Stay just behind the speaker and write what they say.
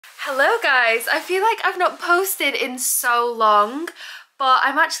Hello guys, I feel like I've not posted in so long, but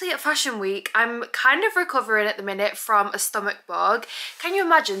I'm actually at Fashion Week. I'm kind of recovering at the minute from a stomach bug. Can you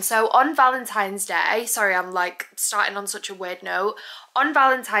imagine? So on Valentine's Day, sorry I'm like starting on such a weird note, on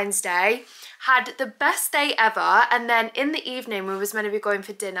Valentine's Day, had the best day ever, and then in the evening we was meant to be going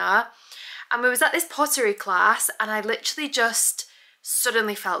for dinner and we was at this pottery class and I literally just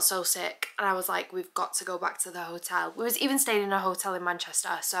suddenly felt so sick and I was like, we've got to go back to the hotel. We was even staying in a hotel in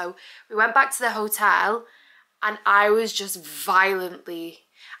Manchester, so we went back to the hotel and I was just violently,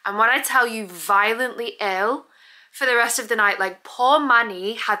 and when I tell you violently ill for the rest of the night, like poor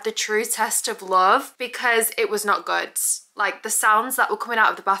Manny had the true test of love because it was not good. Like the sounds that were coming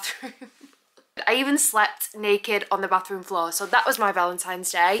out of the bathroom. I even slept naked on the bathroom floor, so that was my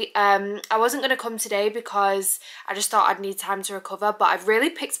Valentine's Day. I wasn't going to come today because I just thought I'd need time to recover, but I've really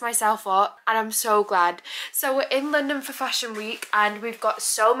picked myself up and I'm so glad. So we're in London for Fashion Week and we've got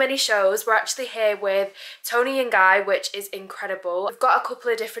so many shows. We're actually here with Tony and Guy, which is incredible. We've got a couple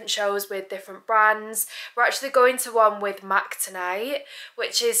of different shows with different brands. We're actually going to one with MAC tonight,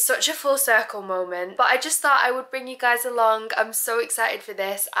 which is such a full circle moment, but I just thought I would bring you guys along. I'm so excited for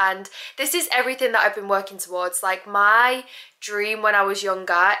this, and this is everything that I've been working towards. Like my dream when I was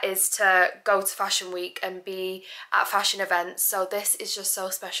younger is to go to Fashion Week and be at fashion events, so this is just so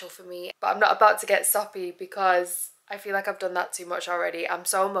special for me. But I'm not about to get soppy because I feel like I've done that too much already. I'm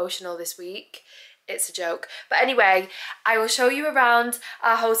so emotional this week. It's a joke. But anyway, I will show you around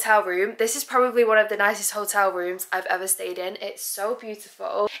our hotel room. This is probably one of the nicest hotel rooms I've ever stayed in. It's so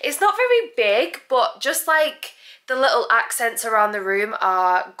beautiful. It's not very big, but just like the little accents around the room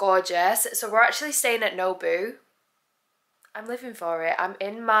are gorgeous. So we're actually staying at Nobu. I'm living for it. I'm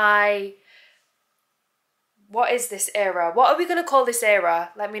in my... what is this era? What are we going to call this era?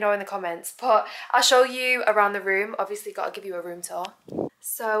 Let me know in the comments. But I'll show you around the room. Obviously got to give you a room tour.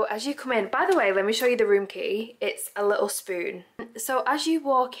 So as you come in, by the way, let me show you the room key. It's a little spoon. So as you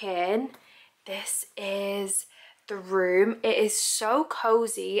walk in, this is the room. It is so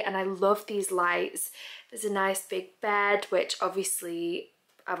cozy and I love these lights. There's a nice big bed, which obviously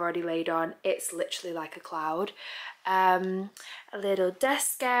I've already laid on. It's literally like a cloud. A little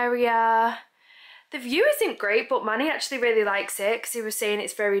desk area. The view isn't great, but Manny actually really likes it because he was saying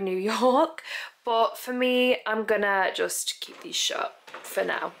it's very New York. But for me, I'm gonna just keep these shut for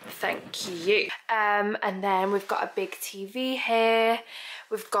now. Thank you. And then we've got a big TV here.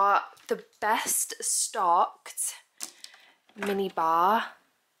 We've got the best stocked mini bar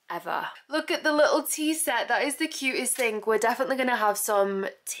ever. Look at the little tea set. That is the cutest thing. We're definitely gonna have some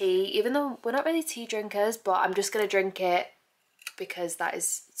tea, even though we're not really tea drinkers, but I'm just gonna drink it because that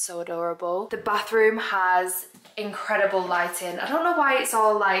is so adorable. The bathroom has incredible lighting. I don't know why it's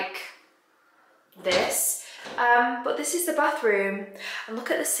all like this, but this is the bathroom. And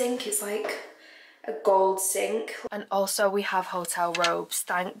look at the sink, it's like a gold sink. And also we have hotel robes,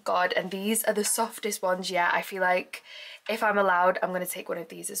 thank God. And these are the softest ones yet. I feel like if I'm allowed, I'm gonna take one of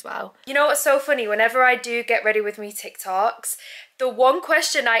these as well. You know what's so funny? Whenever I do get ready with me TikToks, the one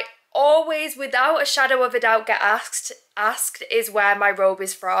question I always, without a shadow of a doubt, get asked is where my robe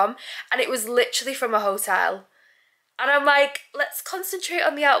is from, and it was literally from a hotel. And I'm like, let's concentrate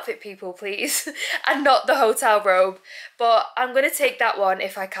on the outfit, people, please, and not the hotel robe. But I'm gonna take that one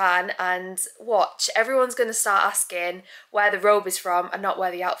if I can, and watch, everyone's gonna start asking where the robe is from and not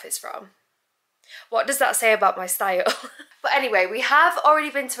where the outfit's from. What does that say about my style? But anyway, we have already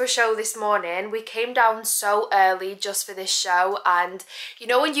been to a show this morning. We came down so early just for this show, and you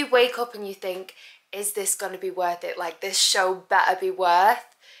know when you wake up and you think, is this going to be worth it? Like, this show better be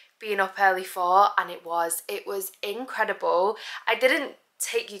worth being up early for, and it was. It was incredible. I didn't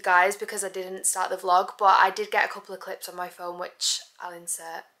take you guys because I didn't start the vlog, but I did get a couple of clips on my phone, which I'll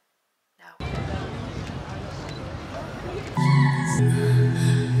insert now.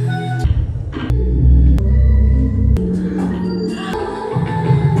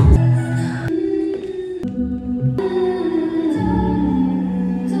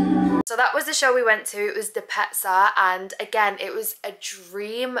 So that was the show we went to. It was the Petza, and again, it was a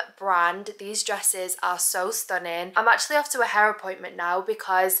dream brand. These dresses are so stunning. I'm actually off to a hair appointment now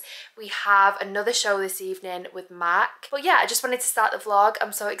because we have another show this evening with MAC. But yeah, I just wanted to start the vlog.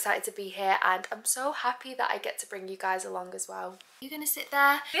 I'm so excited to be here and I'm so happy that I get to bring you guys along as well. You gonna sit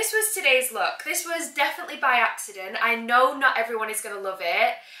there? This was today's look. This was definitely by accident. I know not everyone is gonna love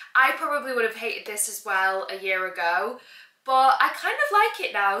it. I probably would have hated this as well a year ago, but I kind of like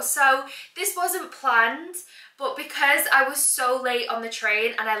it now. So this wasn't planned, but because I was so late on the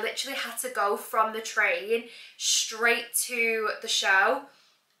train and I literally had to go from the train straight to the show,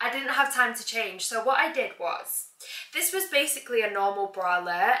 I didn't have time to change. So what I did was, this was basically a normal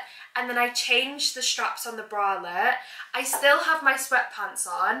bralette, and then I changed the straps on the bralette. I still have my sweatpants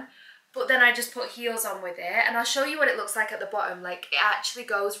on, but then I just put heels on with it, and I'll show you what it looks like at the bottom. Like, it actually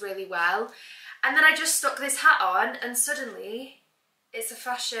goes really well. And then I just stuck this hat on, and suddenly it's a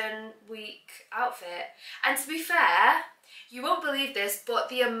fashion week outfit. And to be fair, you won't believe this, but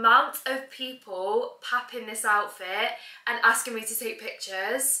the amount of people papping this outfit and asking me to take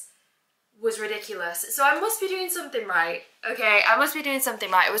pictures was ridiculous. So I must be doing something right. Okay, I must be doing something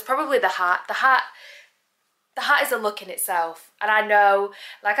right. It was probably the hat. The hat is a look in itself. And I know,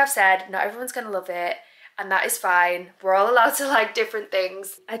 like I've said, not everyone's gonna love it, and that is fine. We're all allowed to like different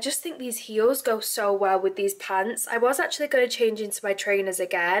things. I just think these heels go so well with these pants. I was actually going to change into my trainers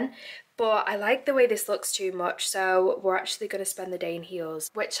again, but I like the way this looks too much, so we're actually going to spend the day in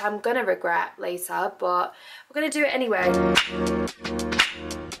heels, which I'm going to regret later, but we're going to do it anyway.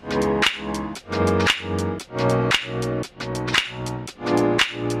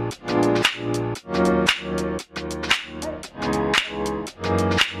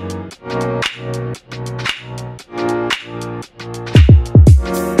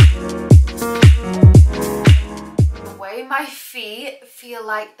 My feet feel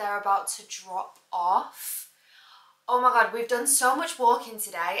like they're about to drop off. Oh my god, we've done so much walking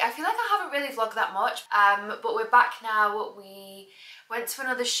today. I feel like I haven't really vlogged that much, but we're back now. We went to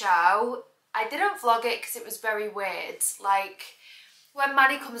another show. I didn't vlog it because it was very weird. Like, when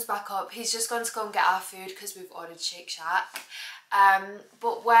Manny comes back up, he's just going to go and get our food because we've ordered Shake Shack.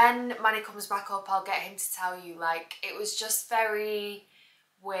 But when Manny comes back up, I'll get him to tell you. Like, it was just very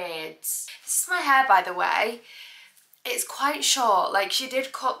weird. This is my hair, by the way. It's quite short. Like, she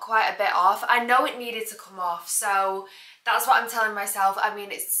did cut quite a bit off. I know it needed to come off, so that's what I'm telling myself. I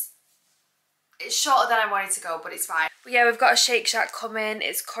mean, it's shorter than I wanted to go, but it's fine. But yeah, we've got a Shake Shack coming.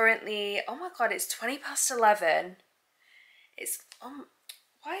 It's currently, oh my god, it's 11:20. It's,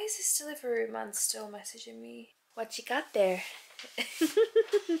 why is this delivery man still messaging me? What you got there?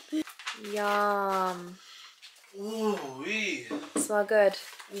 Yum. Ooh-wee. Smell good.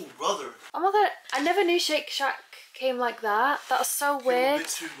 Ooh, brother. Oh my god, I never knew Shake Shack came like that. That's so weird. A bit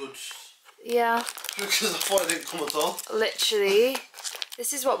too good. Yeah. Because I thought it didn't come at all. Literally.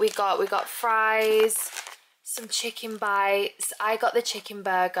 This is what we got. We got fries, some chicken bites. I got the chicken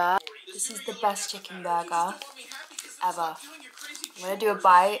burger. This is the best chicken burger ever. I'm going to do a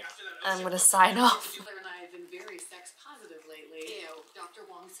bite and I'm going to sign off. Dr.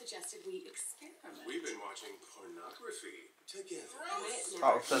 Wong suggested we experiment. We've been watching pornography together.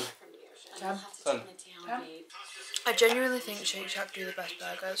 I genuinely think Shake Shack do the best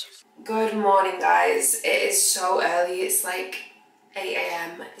burgers. Good morning, guys. It is so early. It's like 8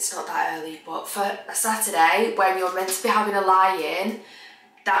 AM. It's not that early, but for a Saturday when you're meant to be having a lie-in,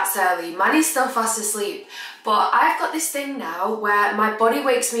 that's early. Manny's still fast asleep, but I've got this thing now where my body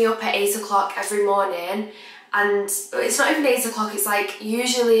wakes me up at 8 o'clock every morning, and it's not even 8 o'clock, it's like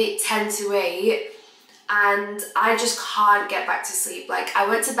usually 10 to 8, and I just can't get back to sleep. Like, I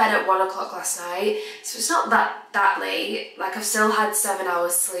went to bed at 1 o'clock last night, so it's not that late. Like, I've still had 7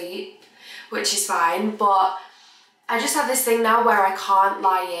 hours sleep, which is fine, but I just have this thing now where I can't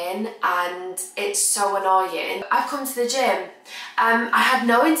lie in, and it's so annoying. I've come to the gym. I had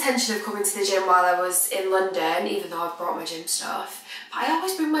no intention of coming to the gym while I was in London, even though I've brought my gym stuff. But I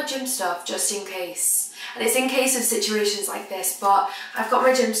always bring my gym stuff just in case. And it's in case of situations like this, but I've got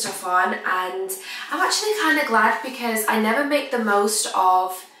my gym stuff on, and I'm actually kind of glad because I never make the most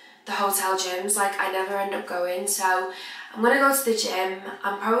of the hotel gyms. Like, I never end up going, so I'm gonna go to the gym.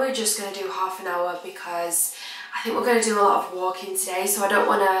 I'm probably just gonna do half an hour because I think we're going to do a lot of walking today, so I don't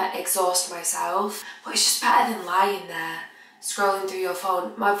want to exhaust myself. But it's just better than lying there, scrolling through your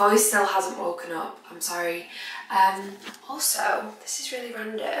phone. My voice still hasn't woken up, I'm sorry. Also, this is really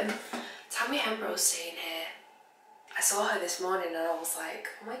random. Tammy Hembro's staying here. I saw her this morning and I was like,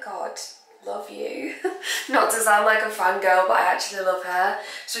 oh my god, love you. Not to sound like a fangirl, but I actually love her.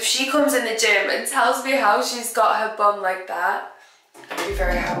 So if she comes in the gym and tells me how she's got her bum like that, I'd be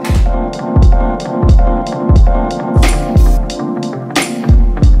very happy.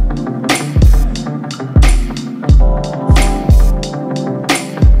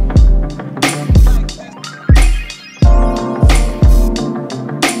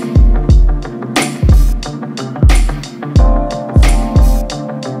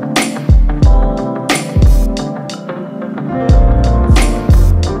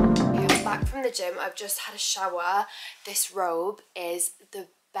 I've just had a shower. This robe is the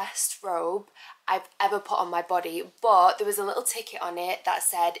best robe I've ever put on my body, but there was a little ticket on it that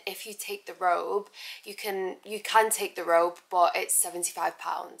said if you take the robe, you can take the robe, but it's £75.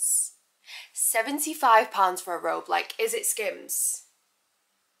 £75 for a robe. Like, is it Skims?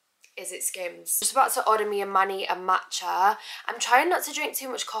 Is it Skims? I'm just about to order me and Manny a matcha. I'm trying not to drink too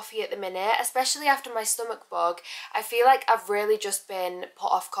much coffee at the minute, especially after my stomach bug. I feel like I've really just been put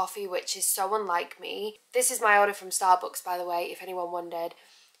off coffee, which is so unlike me. This is my order from Starbucks, by the way, if anyone wondered.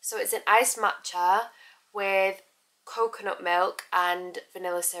 So it's an iced matcha with coconut milk and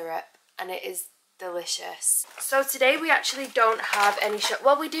vanilla syrup, and it is delicious. So today we actually don't have any show.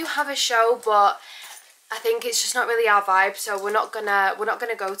 Well, we do have a show, but I think it's just not really our vibe, so we're not gonna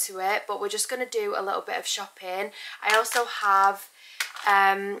go to it, but we're just gonna do a little bit of shopping. I also have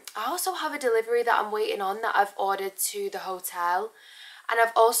a delivery that I'm waiting on that I've ordered to the hotel. And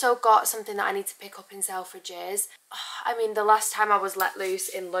I've also got something that I need to pick up in Selfridges. I mean, the last time I was let loose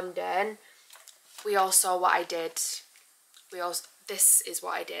in London, we all saw what I did. This is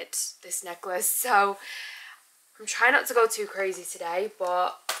what I did, this necklace. So I'm trying not to go too crazy today,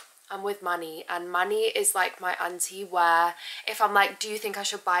 but I'm with Manny, and Manny is like my auntie, where if I'm like, do you think I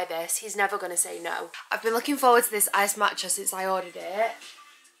should buy this? He's never gonna say no. I've been looking forward to this iced matcha since I ordered it.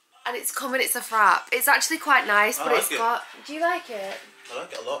 And it's coming, it's a frap. It's actually quite nice, but it's got... Do you like it? I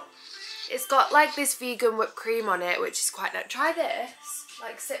like it a lot. It's got like this vegan whipped cream on it, which is quite nice. Try this.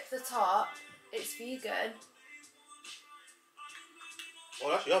 Like, sip the top. It's vegan. Oh,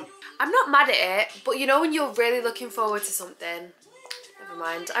 that's yum. I'm not mad at it, but you know when you're really looking forward to something? Never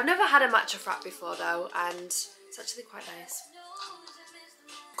mind. I've never had a matcha frap before though, and it's actually quite nice.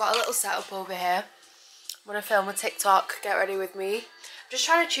 Got a little setup over here. I'm gonna film a TikTok. Get ready with me. I'm just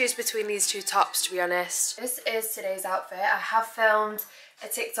trying to choose between these two tops, to be honest. This is today's outfit. I have filmed a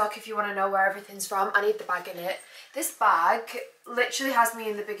TikTok if you want to know where everything's from. I need the bag in it. This bag literally has me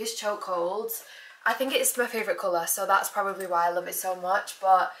in the biggest chokehold. I think it's my favourite colour, so that's probably why I love it so much.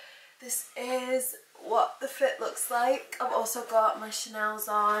 But this is what the fit looks like. I've also got my Chanel's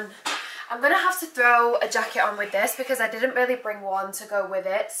on. I'm going to have to throw a jacket on with this because I didn't really bring one to go with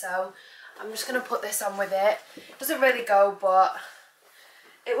it. So I'm just going to put this on with it. It doesn't really go, but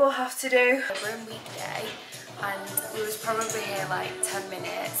it will have to do. We're in weekday and we was probably here like 10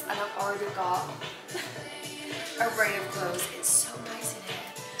 minutes and I've already got a array of clothes. It's so nice in here.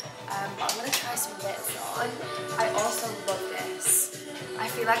 But I'm going to try some bits on. I also love this. I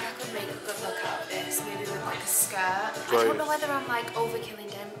feel like I could make a good look out of this, maybe with like a skirt. I don't know whether I'm like overkilling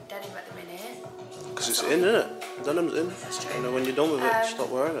denim at the minute. Because it's in, isn't it? Denim's in. That's true. You know, when you're done with it, stop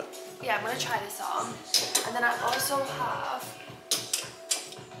wearing it. Yeah, I'm going to try this on. And then I also have...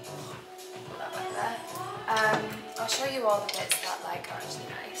 I'll show you all the bits that like are actually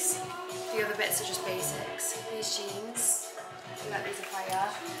nice. The other bits are just basics. These jeans, I feel like these are fire.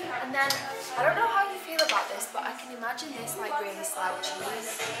 And then, I don't know how you feel about this, but I can imagine this like really slouchy.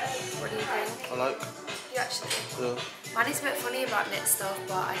 What do you think? I like. You actually? Yeah. Manny's a bit funny about knit stuff,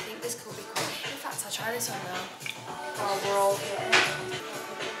 but I think this could be cool. In fact, I'll try this on now. Oh, we're all here.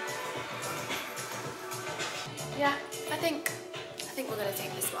 Yeah, I think we're gonna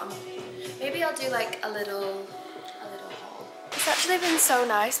take this one. Maybe I'll do like a little haul. It's actually been so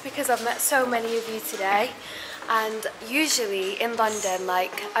nice because I've met so many of you today, and usually in London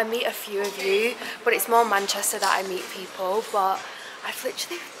like I meet a few of you, but it's more Manchester that I meet people. But I've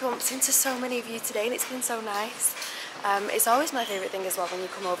literally bumped into so many of you today and it's been so nice. It's always my favourite thing as well when you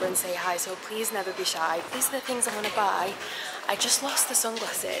come over and say hi, so please never be shy. These are the things I'm gonna buy. I just lost the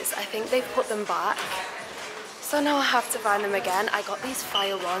sunglasses. I think they've put them back. So now I have to find them again. I got these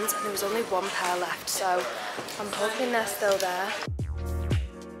fire ones and there was only one pair left, so I'm hoping they're still there.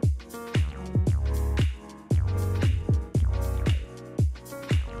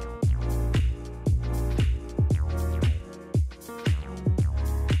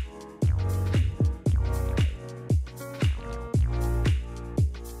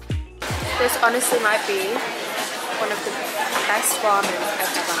 This honestly might be one of the best ramen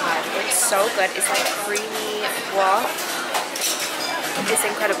I've ever had. It's so good. It's like creamy broth. It's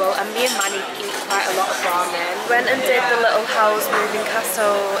incredible. And me and Manny eat quite a lot of ramen. Went and did the Little House Moving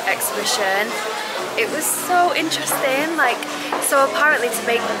Castle exhibition. It was so interesting. Like, so apparently to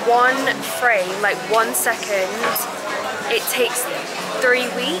make one frame, like 1 second, it takes 3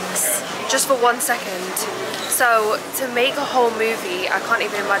 weeks just for 1 second. So to make a whole movie, I can't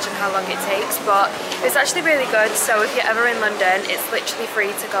even imagine how long it takes, but it's actually really good. So if you're ever in London, it's literally free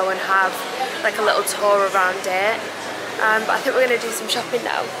to go and have like a little tour around it. But I think we're gonna do some shopping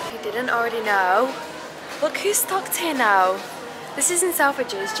now. If you didn't already know, look who's stocked here now. This is in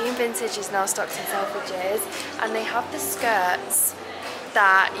Selfridges. Jean Vintage is now stocked in Selfridges, and they have the skirts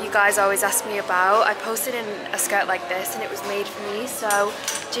that you guys always ask me about. I posted in a skirt like this and it was made for me, so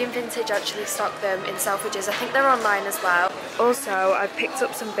Jean Vintage actually stocked them in Selfridges. I think they're online as well. Also, I've picked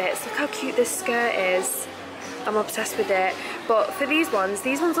up some bits. Look how cute this skirt is. I'm obsessed with it. But for these ones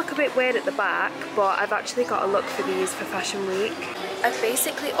look a bit weird at the back, but I've actually got a look for these for Fashion Week. I've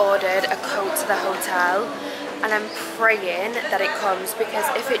basically ordered a coat to the hotel and I'm praying that it comes, because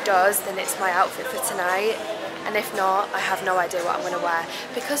if it does, then it's my outfit for tonight. And if not, I have no idea what I'm going to wear.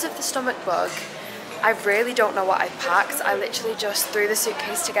 Because of the stomach bug, I really don't know what I've packed. I literally just threw the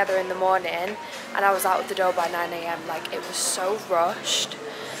suitcase together in the morning and I was out of the door by 9 AM. Like, it was so rushed.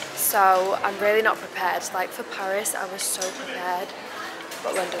 So I'm really not prepared. Like for Paris, I was so prepared,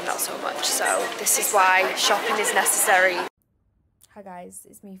 but London not so much. So this is why shopping is necessary. Hi guys,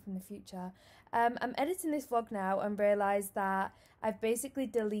 it's me from the future. I'm editing this vlog now and realised that I've basically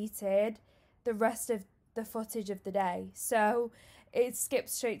deleted the rest of the footage of the day. So it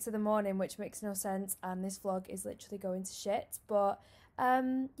skips straight to the morning, which makes no sense, and this vlog is literally going to shit. But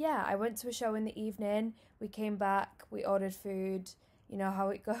yeah, I went to a show in the evening, we came back, we ordered food, you know how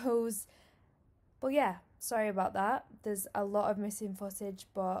it goes. But yeah, sorry about that. There's a lot of missing footage,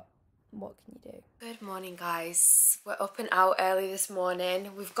 but what can you do? Good morning guys. We're up and out early this morning.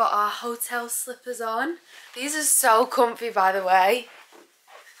 We've got our hotel slippers on. These are so comfy, by the way.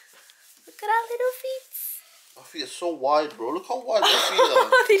 Look at our little feet. My feet are so wide, bro. Look how wide my feet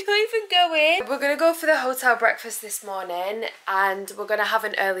are. They don't even go in. We're going to go for the hotel breakfast this morning and we're going to have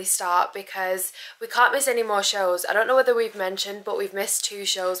an early start because we can't miss any more shows. I don't know whether we've mentioned, but we've missed 2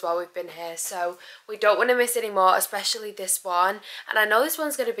 shows while we've been here. So we don't want to miss any more, especially this one. And I know this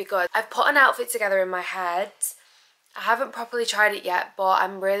one's going to be good. I've put an outfit together in my head. I haven't properly tried it yet, but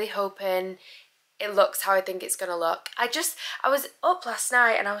I'm really hoping it looks how I think it's going to look. I was up last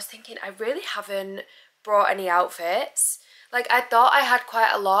night and I was thinking I really haven't brought any outfits. Like, I thought I had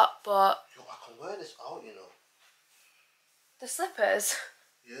quite a lot, but Yo, I can wear this out, you know. the slippers.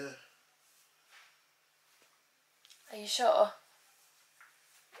 Yeah. Are you sure?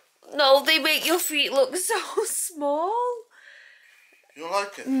 No, they make your feet look so small. You don't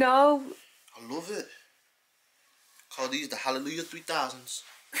like it? No. I love it. Call these the Hallelujah 3000s.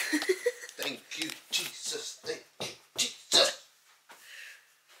 Thank you, Jesus. Thank you, Jesus.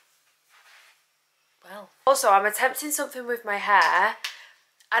 Well. Also, I'm attempting something with my hair.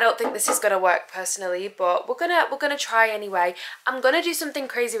 I don't think this is gonna work personally, but we're gonna try anyway. I'm gonna do something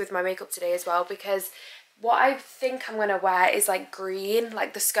crazy with my makeup today as well, because what I think I'm gonna wear is like green,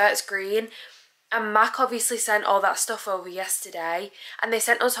 like the skirt's green. And Mac obviously sent all that stuff over yesterday, and they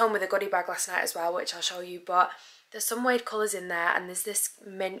sent us home with a goodie bag last night as well, which I'll show you. But there's some weird colours in there, and there's this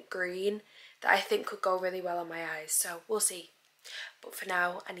mint green that I think could go really well on my eyes, so we'll see. But for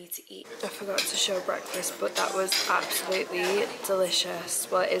now, I need to eat. I forgot to show breakfast, but that was absolutely delicious.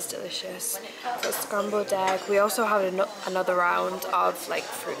 Well, it is delicious. Got scrambled egg. We also had another round of like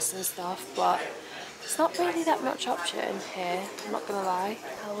fruits and stuff, but there's not really that much option here, I'm not gonna lie.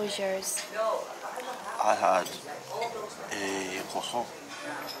 How was yours? I had a croissant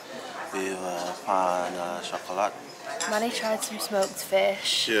with pan chocolate. Manny tried some smoked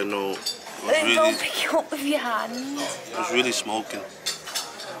fish. Yeah, no. Don't pick it up with your hand. It was really smoking.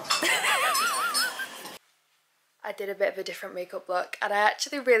 I did a bit of a different makeup look and I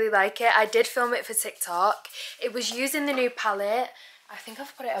actually really like it. I did film it for TikTok. It was using the new palette. I think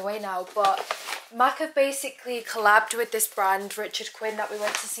I've put it away now, but MAC have basically collabed with this brand, Richard Quinn, that we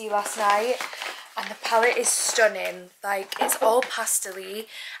went to see last night. And the palette is stunning. Like, it's all pastel-y.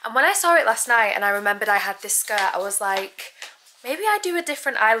 And when I saw it last night and I remembered I had this skirt, I was like, maybe I do a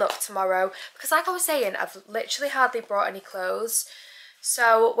different eye look tomorrow. Because like I was saying, I've literally hardly brought any clothes.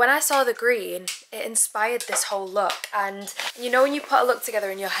 So when I saw the green, it inspired this whole look. And you know when you put a look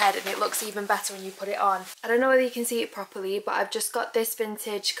together in your head and it looks even better when you put it on. I don't know whether you can see it properly, but I've just got this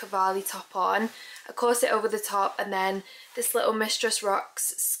vintage Cavalli top on, a corset over the top, and then this little Mistress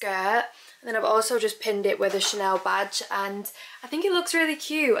Rocks skirt. And then I've also just pinned it with a Chanel badge, and I think it looks really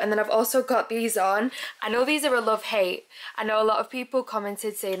cute. And then I've also got these on. I know these are a love-hate. I know a lot of people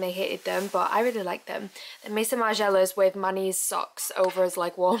commented saying they hated them, but I really like them. They're Maison Margielas with Manny's socks over as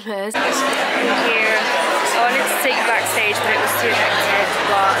like warmers. Thank you. I wanted to take you backstage, but it was too hectic,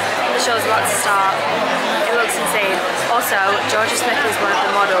 but the show's about to start. It looks insane. Also, Georgia Smith is one of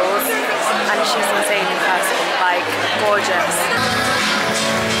the models, and she's insane in person, like gorgeous.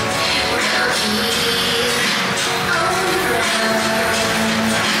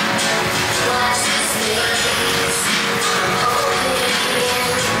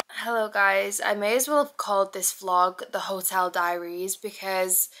 Hello guys, I may as well have called this vlog the Hotel Diaries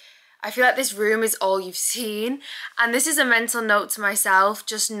because I feel like this room is all you've seen, and this is a mental note to myself,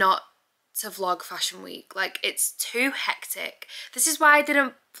 just not to vlog Fashion Week. Like, it's too hectic. This is why I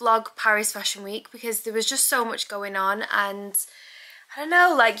didn't vlog Paris Fashion Week, because there was just so much going on, and I don't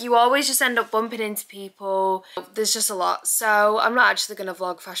know, like, you always just end up bumping into people. There's just a lot, so I'm not actually gonna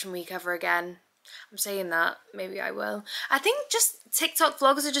vlog Fashion Week ever again. I'm saying that, maybe I will. I think just TikTok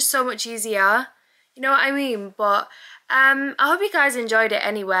vlogs are just so much easier, you know what I mean? But I hope you guys enjoyed it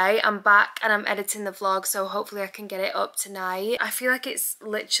anyway. I'm back and I'm editing the vlog, so hopefully I can get it up tonight. I feel like it's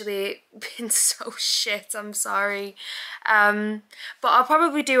literally been so shit, I'm sorry. But I'll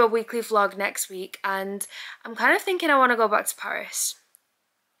probably do a weekly vlog next week, and I'm kind of thinking I want to go back to Paris.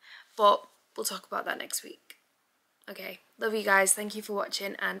 But we'll talk about that next week. Okay, love you guys, thank you for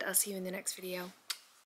watching, and I'll see you in the next video.